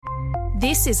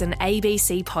This is an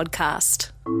ABC podcast.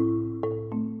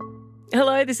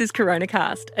 Hello, this is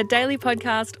CoronaCast, a daily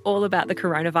podcast all about the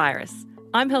coronavirus.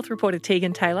 I'm health reporter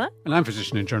Tegan Taylor. And I'm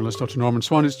physician and journalist Dr. Norman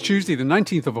Swan. It's Tuesday, the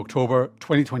 19th of October,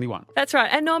 2021. That's right.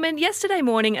 And Norman, yesterday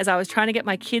morning, as I was trying to get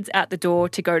my kids out the door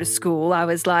to go to school, I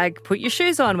was like, put your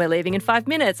shoes on, we're leaving in 5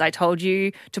 minutes. I told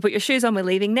you to put your shoes on, we're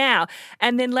leaving now.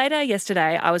 And then later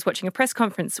yesterday, I was watching a press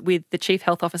conference with the Chief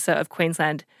Health Officer of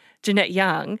Queensland, Jeanette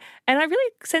Young, and I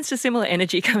really sensed a similar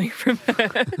energy coming from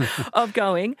her of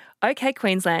going, okay,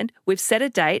 Queensland, we've set a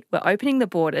date, we're opening the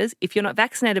borders. If you're not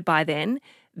vaccinated by then,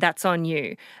 that's on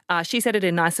you. She said it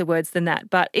in nicer words than that,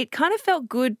 but it kind of felt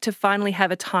good to finally have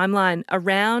a timeline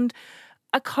around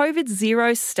a COVID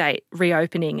zero state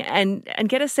reopening and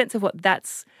get a sense of what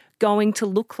that's going to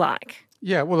look like.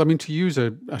 Yeah, well, I mean, to use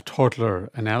a toddler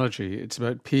analogy, it's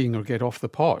about peeing or get off the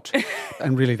pot.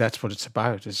 And really that's what it's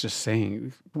about. It's just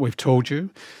saying, we've told you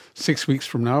 6 weeks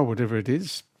from now, whatever it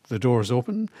is, the door is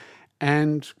open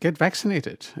and get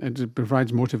vaccinated. And it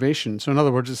provides motivation. So in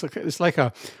other words, it's like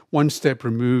a one step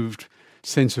removed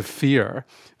sense of fear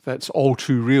that's all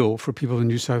too real for people in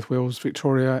New South Wales,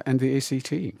 Victoria and the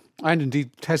ACT. And indeed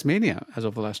Tasmania as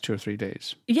of the last 2 or 3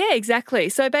 days. Yeah, exactly.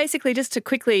 So basically, just to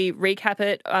quickly recap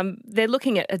it, they're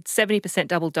looking at a 70%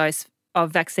 double dose of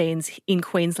vaccines in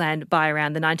Queensland by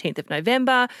around the 19th of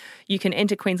November. You can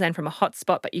enter Queensland from a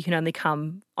hotspot, but you can only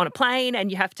come on a plane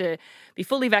and you have to be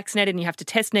fully vaccinated and you have to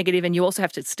test negative and you also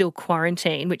have to still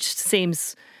quarantine, which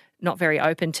seems not very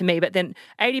open to me. But then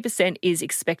 80% is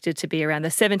expected to be around the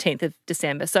 17th of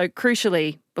December. So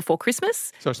crucially, before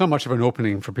Christmas. So it's not much of an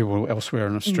opening for people elsewhere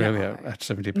in Australia at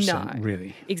 70%,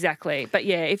 really. Exactly. But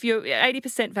yeah, if you're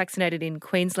 80% vaccinated in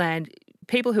Queensland,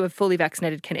 people who are fully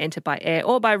vaccinated can enter by air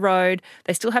or by road.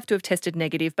 They still have to have tested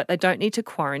negative, but they don't need to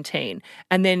quarantine.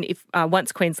 And then if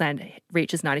once Queensland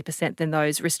reaches 90%, then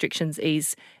those restrictions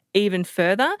ease even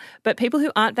further. But people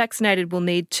who aren't vaccinated will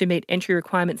need to meet entry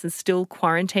requirements and still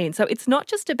quarantine. So it's not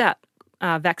just about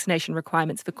vaccination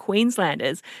requirements for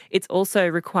Queenslanders. It's also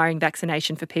requiring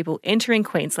vaccination for people entering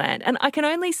Queensland. And I can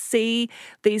only see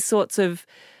these sorts of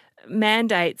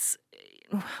mandates.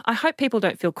 I hope people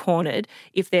don't feel cornered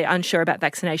if they're unsure about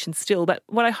vaccination still. But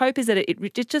what I hope is that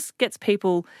it just gets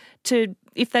people to,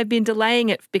 if they've been delaying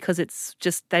it because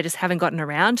they just haven't gotten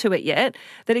around to it yet,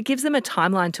 that it gives them a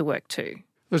timeline to work to.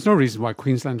 There's no reason why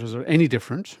Queenslanders are any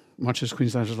different, much as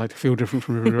Queenslanders like to feel different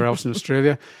from everywhere else in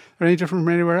Australia, or any different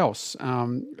from anywhere else.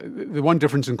 The one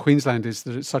difference in Queensland is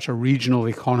that it's such a regional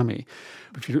economy.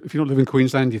 If you don't live in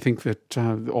Queensland, you think that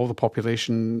all the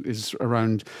population is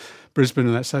around Brisbane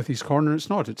and that southeast corner. It's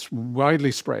not. It's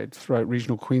widely spread throughout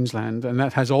regional Queensland, and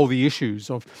that has all the issues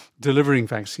of delivering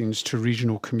vaccines to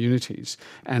regional communities.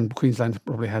 And Queensland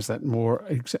probably has that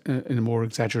in a more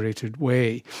exaggerated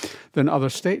way than other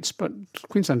states. But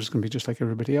Queenslanders can be just like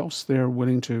everybody else. They're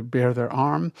willing to bear their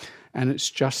arm, and it's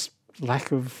just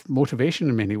lack of motivation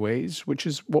in many ways, which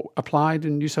is what applied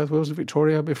in New South Wales and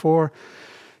Victoria before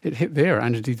it hit there,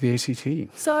 and indeed the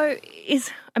ACT. So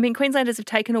Queenslanders have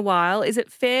taken a while. Is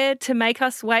it fair to make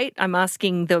us wait? I'm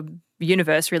asking the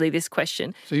universe really this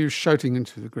question. So you're shouting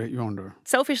into the great yonder.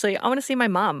 Selfishly, I want to see my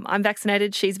mum. I'm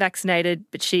vaccinated, she's vaccinated,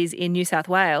 but she's in New South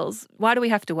Wales. Why do we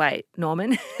have to wait,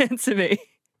 Norman? Answer me.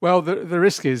 Well, the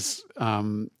risk is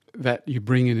that you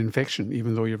bring in infection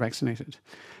even though you're vaccinated.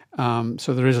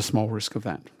 So there is a small risk of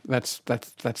that. That's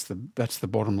the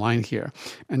bottom line here.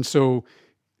 And so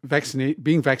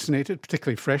being vaccinated,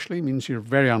 particularly freshly, means you're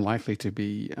very unlikely to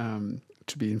be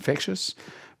infectious.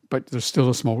 But there's still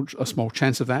a small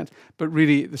chance of that. But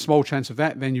really, the small chance of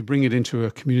that, then you bring it into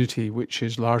a community which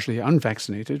is largely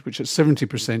unvaccinated, which is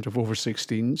 70% of over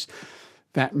 16s.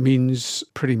 That means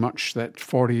pretty much that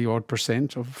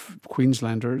 40-odd% of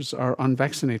Queenslanders are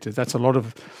unvaccinated. That's a lot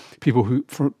of people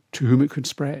to whom it could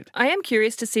spread. I am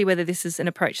curious to see whether this is an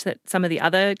approach that some of the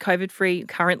other currently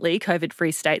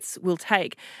COVID-free states will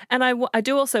take. And I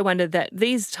do also wonder that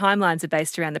these timelines are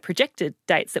based around the projected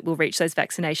dates that we'll reach those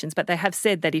vaccinations, but they have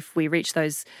said that if we reach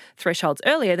those thresholds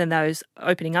earlier, then those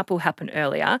opening up will happen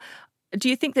earlier. Do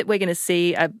you think that we're going to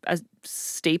see a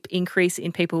steep increase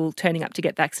in people turning up to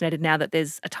get vaccinated now that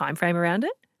there's a time frame around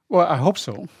it? Well, I hope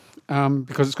so,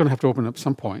 because it's going to have to open up at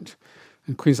some point.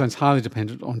 And Queensland's highly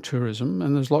dependent on tourism,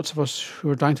 and there's lots of us who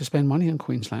are dying to spend money in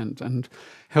Queensland and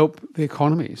help the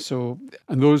economy.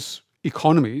 And those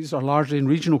economies are largely in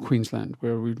regional Queensland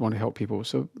where we'd want to help people.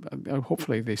 So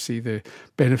hopefully they see the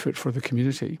benefit for the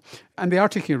community. And they are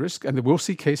taking a risk, and they will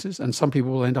see cases, and some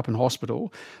people will end up in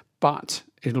hospital, but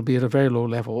it'll be at a very low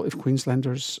level if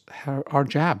Queenslanders are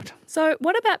jabbed. So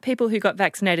what about people who got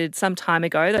vaccinated some time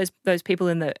ago, those people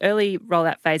in the early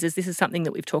rollout phases? This is something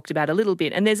that we've talked about a little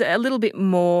bit, and there's a little bit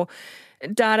more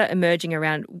data emerging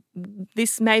around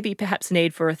this maybe perhaps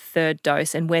need for a third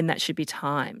dose and when that should be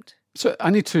timed? So I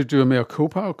need to do a mea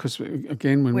culpa because,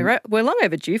 again, when we're long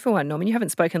overdue for one, Norman. You haven't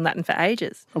spoken Latin for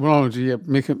ages. Well, yeah,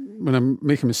 when I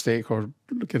make a mistake or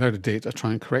get out of date, I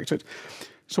try and correct it.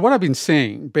 So what I've been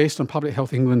saying, based on Public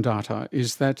Health England data,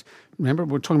 is that, remember,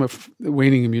 we're talking about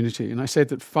waning immunity, and I said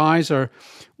that Pfizer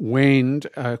waned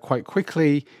quite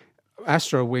quickly,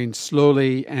 Astra waned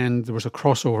slowly, and there was a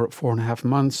crossover at 4.5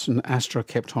 months, and Astra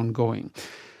kept on going.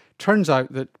 Turns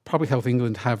out that Public Health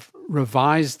England have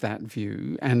revised that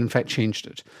view and in fact changed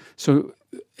it. So,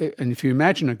 and if you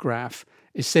imagine a graph,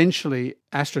 essentially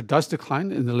Astra does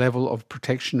decline in the level of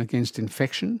protection against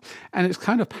infection, and it's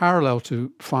kind of parallel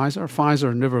to Pfizer.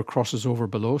 Pfizer never crosses over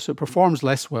below, so it performs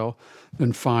less well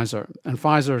than Pfizer. And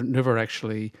Pfizer never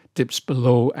actually dips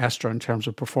below Astra in terms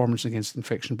of performance against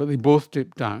infection, but they both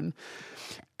dip down.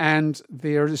 And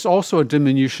there is also a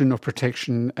diminution of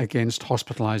protection against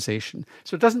hospitalization.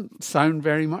 So it doesn't sound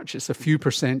very much. It's a few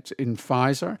percent in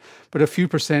Pfizer, but a few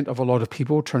percent of a lot of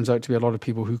people turns out to be a lot of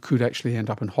people who could actually end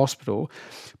up in hospital,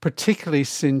 particularly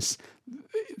since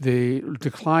the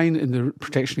decline in the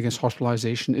protection against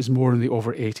hospitalization is more in the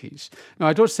over 80s. Now,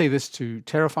 I don't say this to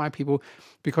terrify people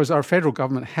because our federal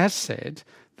government has said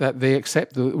that they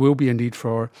accept there will be a need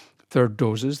for third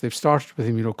doses. They've started with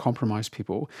immunocompromised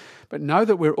people. But now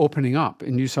that we're opening up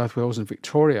in New South Wales and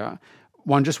Victoria,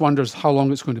 one just wonders how long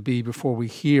it's going to be before we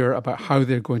hear about how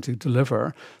they're going to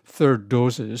deliver third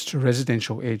doses to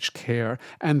residential aged care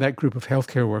and that group of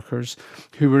healthcare workers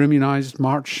who were immunised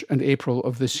March and April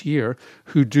of this year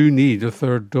who do need a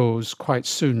third dose quite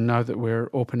soon now that we're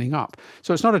opening up.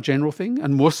 So it's not a general thing,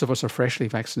 and most of us are freshly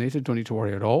vaccinated, don't need to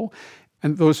worry at all.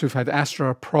 And those who've had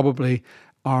Astra probably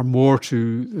are more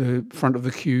to the front of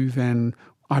the queue than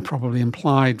I probably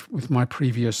implied with my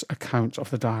previous account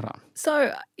of the data.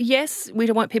 So, yes, we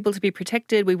don't want people to be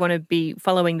protected. We want to be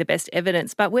following the best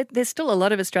evidence, but there's still a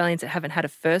lot of Australians that haven't had a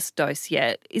first dose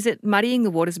yet. Is it muddying the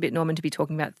waters a bit, Norman, to be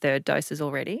talking about third doses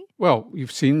already? Well,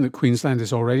 you've seen that Queensland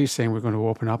is already saying we're going to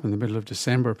open up in the middle of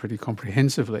December pretty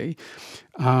comprehensively.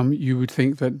 You would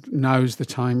think that now's the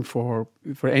time for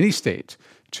any state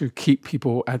to keep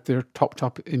people at their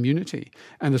topped-up immunity.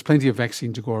 And there's plenty of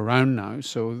vaccine to go around now.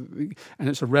 And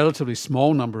it's a relatively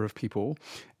small number of people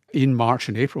in March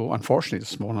and April, unfortunately, a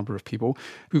small number of people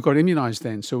who got immunised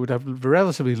then. So it would have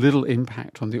relatively little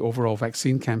impact on the overall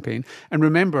vaccine campaign. And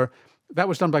remember, that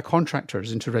was done by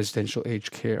contractors into residential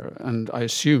aged care. And I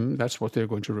assume that's what they're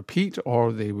going to repeat,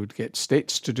 or they would get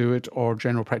states to do it, or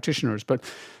general practitioners. But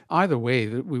either way,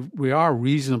 we are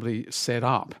reasonably set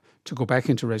up to go back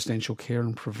into residential care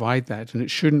and provide that, and it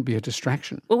shouldn't be a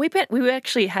distraction. Well, we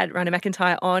actually had Rhonda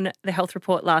McIntyre on The Health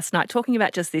Report last night talking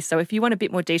about just this. So if you want a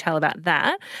bit more detail about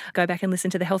that, go back and listen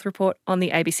to The Health Report on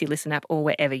the ABC Listen app or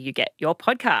wherever you get your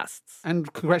podcasts.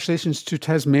 And congratulations to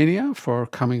Tasmania for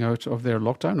coming out of their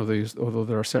lockdown, although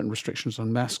there are certain restrictions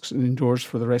on masks and indoors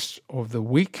for the rest of the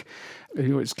week.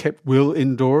 It's kept Will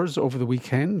indoors over the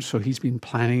weekend, so he's been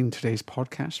planning today's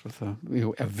podcast with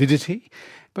avidity.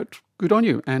 But good on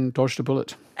you, and dodged a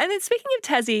bullet. And then speaking of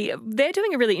Tassie, they're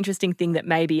doing a really interesting thing that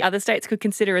maybe other states could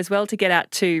consider as well to get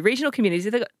out to regional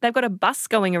communities. They've got a bus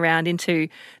going around into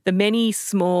the many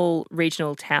small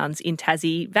regional towns in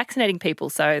Tassie vaccinating people.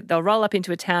 So they'll roll up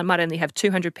into a town, might only have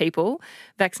 200 people,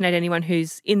 vaccinate anyone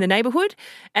who's in the neighbourhood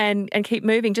and keep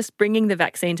moving, just bringing the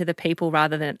vaccine to the people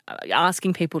rather than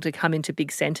asking people to come into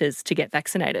big centres to get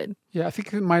vaccinated. Yeah, I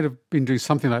think it might have been doing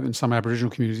something like that in some Aboriginal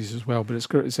communities as well, but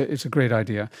it's a great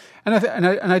idea. And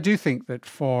I do think that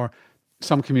for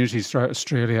some communities throughout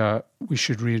Australia, we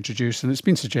should reintroduce, and it's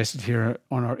been suggested here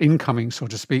on our incoming, so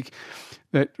to speak,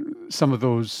 that some of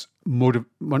those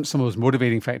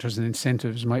motivating factors and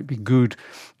incentives might be good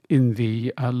in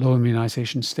the low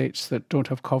immunisation states that don't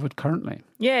have COVID currently.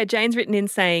 Yeah, Jane's written in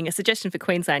saying a suggestion for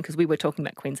Queensland, because we were talking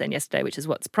about Queensland yesterday, which is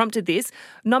what's prompted this,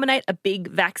 nominate a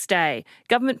big vax day.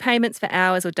 Government payments for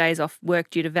hours or days off work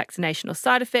due to vaccination or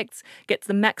side effects, gets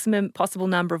the maximum possible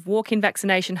number of walk-in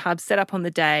vaccination hubs set up on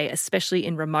the day, especially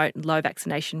in remote and low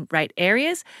vaccination rate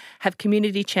areas, have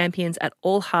community champions at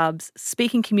all hubs,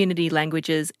 speaking community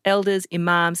languages, elders,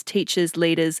 imams, teachers,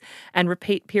 leaders, and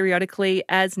repeat periodically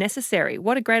as necessary.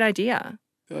 What a great idea.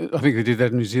 I think they did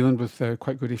that in New Zealand with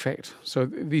quite good effect. So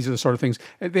these are the sort of things.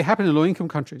 They happen in low-income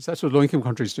countries. That's what low-income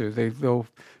countries do. They'll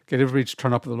get everybody to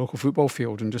turn up at the local football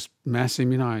field and just mass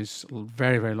immunise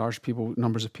very, very large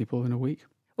numbers of people in a week.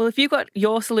 Well, if you've got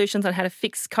your solutions on how to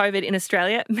fix COVID in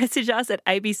Australia, message us at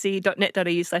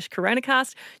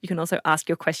abc.net.au/coronacast. You can also ask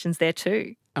your questions there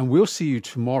too. And we'll see you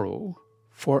tomorrow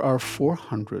for our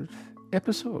 400th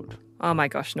episode. Oh my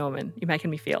gosh, Norman, you're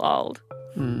making me feel old.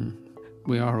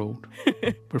 We are old.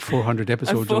 We're 400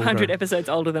 episodes I'm 400 older. episodes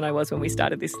older than I was when we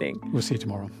started this thing. We'll see you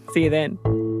tomorrow. See you then.